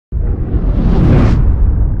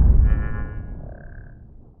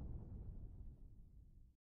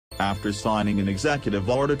After signing an executive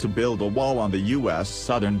order to build a wall on the U.S.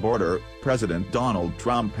 southern border, President Donald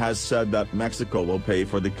Trump has said that Mexico will pay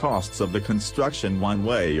for the costs of the construction one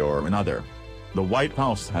way or another. The White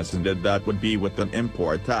House has hinted that would be with an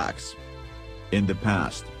import tax. In the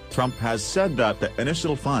past, Trump has said that the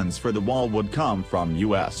initial funds for the wall would come from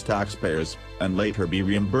U.S. taxpayers, and later be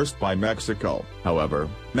reimbursed by Mexico. However,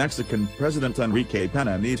 Mexican President Enrique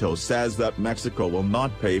Pena Nieto says that Mexico will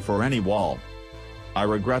not pay for any wall. "I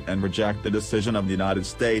regret and reject the decision of the United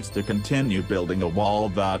States to continue building a wall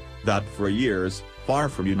that for years, far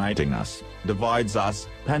from uniting us, divides us,"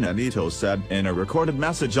 Pena Nieto said in a recorded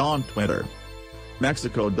message on Twitter.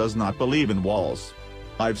 "Mexico does not believe in walls.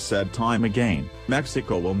 I've said time again,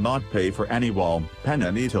 Mexico will not pay for any wall,"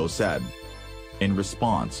 Pena Nieto said. In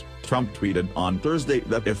response, Trump tweeted on Thursday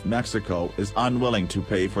that if Mexico is unwilling to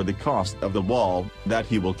pay for the cost of the wall, that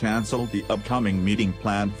he will cancel the upcoming meeting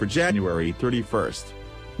planned for January 31st.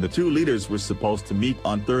 The two leaders were supposed to meet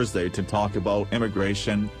on Thursday to talk about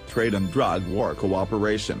immigration, trade and drug war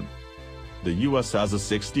cooperation. The U.S. has a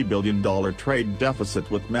 $60 billion trade deficit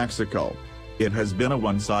with Mexico. It has been a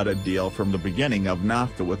one-sided deal from the beginning of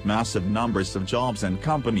NAFTA with massive numbers of jobs and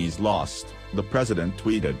companies lost, the president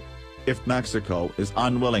tweeted. If Mexico is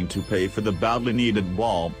unwilling to pay for the badly needed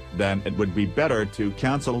wall, then it would be better to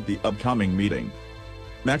cancel the upcoming meeting.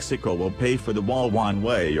 Mexico will pay for the wall one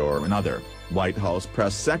way or another, White House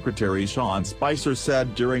Press Secretary Sean Spicer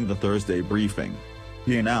said during the Thursday briefing.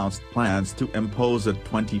 He announced plans to impose a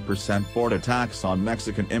 20% border tax on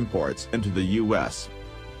Mexican imports into the U.S.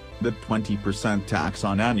 The 20% tax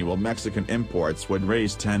on annual Mexican imports would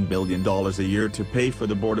raise $10 billion a year to pay for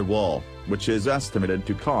the border wall, which is estimated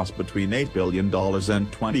to cost between $8 billion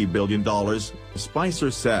and $20 billion,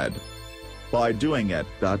 Spicer said. "By doing it,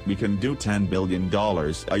 that we can do $10 billion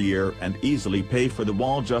a year and easily pay for the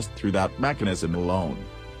wall just through that mechanism alone.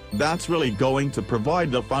 That's really going to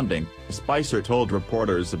provide the funding," Spicer told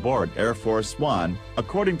reporters aboard Air Force One,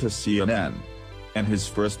 according to CNN. In his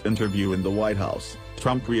first interview in the White House,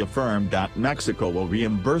 Trump reaffirmed that Mexico will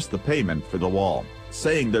reimburse the payment for the wall,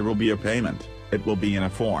 saying there will be a payment, it will be in a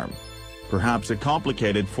form. Perhaps a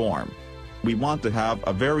complicated form. "We want to have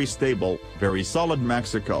a very stable, very solid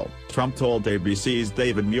Mexico," Trump told ABC's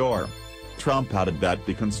David Muir. Trump added that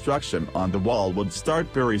the construction on the wall would start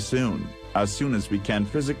very soon as we can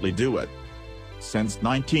physically do it. Since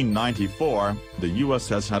 1994, the U.S.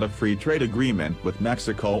 has had a free trade agreement with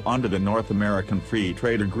Mexico under the North American Free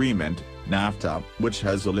Trade Agreement, NAFTA, which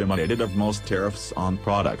has eliminated most tariffs on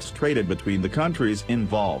products traded between the countries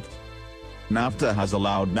involved. NAFTA has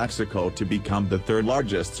allowed Mexico to become the third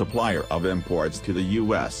largest supplier of imports to the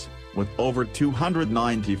U.S., with over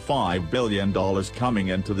 $295 billion coming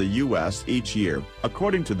into the U.S. each year,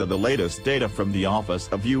 according to the latest data from the Office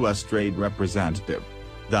of U.S. Trade Representative.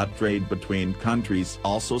 That trade between countries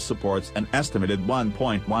also supports an estimated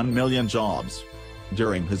 1.1 million jobs.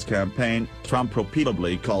 During his campaign, Trump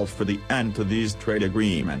repeatedly called for the end to these trade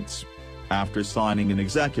agreements. After signing an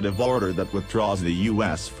executive order that withdraws the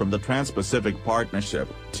U.S. from the Trans-Pacific Partnership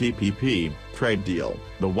 (TPP) trade deal,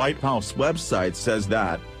 the White House website says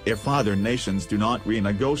that, if other nations do not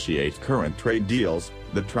renegotiate current trade deals,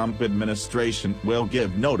 the Trump administration will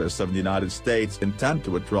give notice of the United States' intent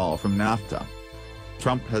to withdraw from NAFTA.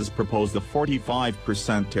 Trump has proposed a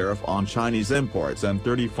 45% tariff on Chinese imports and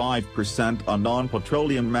 35% on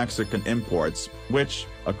non-petroleum Mexican imports, which,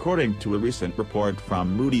 according to a recent report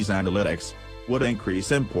from Moody's Analytics, would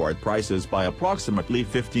increase import prices by approximately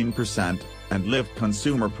 15%, and lift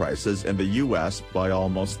consumer prices in the U.S. by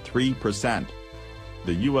almost 3%.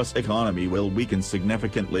 The U.S. economy will weaken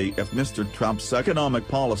significantly if Mr. Trump's economic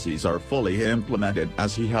policies are fully implemented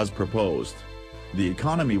as he has proposed. The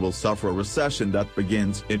economy will suffer a recession that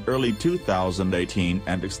begins in early 2018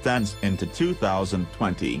 and extends into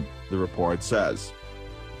 2020, the report says.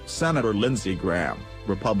 Senator Lindsey Graham,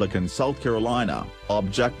 Republican South Carolina,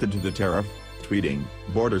 objected to the tariff, tweeting,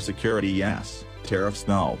 "Border security yes, tariffs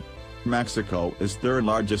no. Mexico is third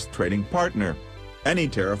largest trading partner. Any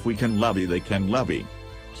tariff we can levy they can levy.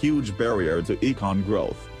 Huge barrier to econ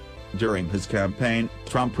growth." During his campaign,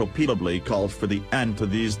 Trump repeatedly called for the end to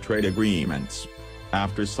these trade agreements.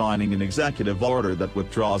 After signing an executive order that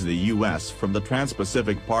withdraws the U.S. from the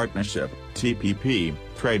Trans-Pacific Partnership (TPP)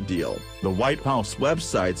 trade deal, the White House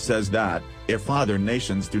website says that, if other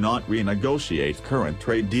nations do not renegotiate current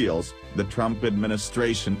trade deals, the Trump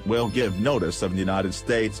administration will give notice of the United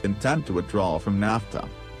States' intent to withdraw from NAFTA.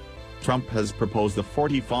 Trump has proposed a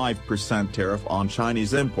 45% tariff on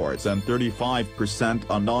Chinese imports and 35%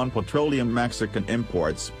 on non-petroleum Mexican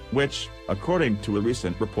imports, which, according to a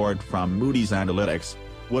recent report from Moody's Analytics,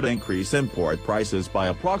 would increase import prices by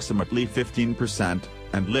approximately 15%,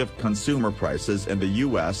 and lift consumer prices in the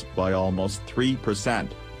U.S. by almost 3%.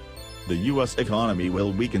 The U.S. economy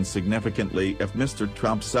will weaken significantly if Mr.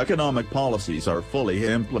 Trump's economic policies are fully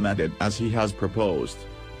implemented as he has proposed.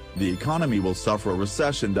 The economy will suffer a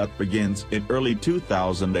recession that begins in early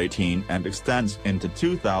 2018 and extends into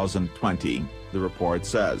 2020, the report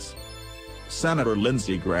says. Senator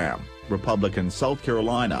Lindsey Graham, Republican South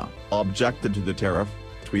Carolina, objected to the tariff,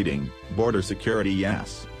 tweeting, "Border security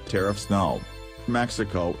yes, tariffs no.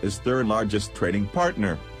 Mexico is third largest trading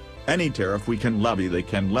partner. Any tariff we can levy they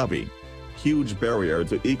can levy. Huge barrier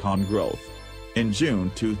to econ growth." In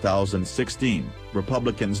June 2016,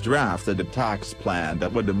 Republicans drafted a tax plan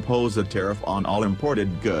that would impose a tariff on all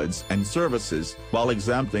imported goods and services, while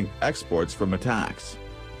exempting exports from a tax.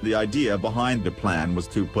 The idea behind the plan was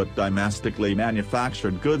to put domestically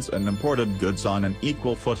manufactured goods and imported goods on an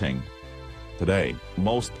equal footing. Today,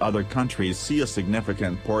 most other countries see a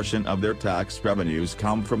significant portion of their tax revenues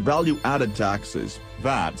come from value-added taxes,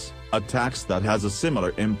 VATs, a tax that has a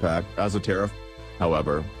similar impact as a tariff.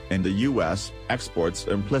 However, in the U.S., exports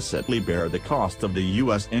implicitly bear the cost of the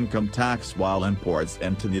U.S. income tax while imports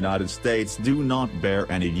into the United States do not bear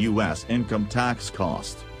any U.S. income tax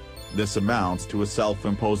cost. This amounts to a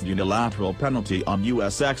self-imposed unilateral penalty on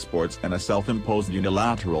U.S. exports and a self-imposed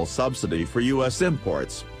unilateral subsidy for U.S.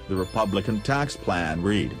 imports, the Republican tax plan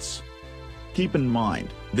reads. Keep in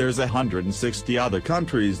mind, there's 160 other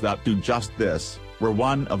countries that do just this. We're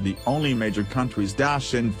one of the only major countries.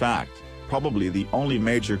 In fact, probably the only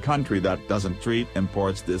major country that doesn't treat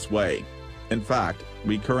imports this way. In fact,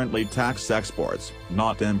 we currently tax exports,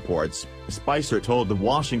 not imports, Spicer told the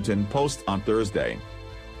Washington Post on Thursday.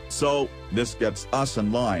 So, this gets us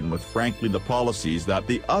in line with frankly the policies that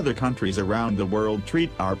the other countries around the world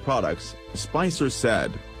treat our products, Spicer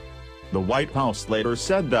said. The White House later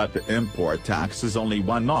said that the import tax is only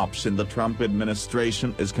one option the Trump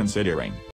administration is considering.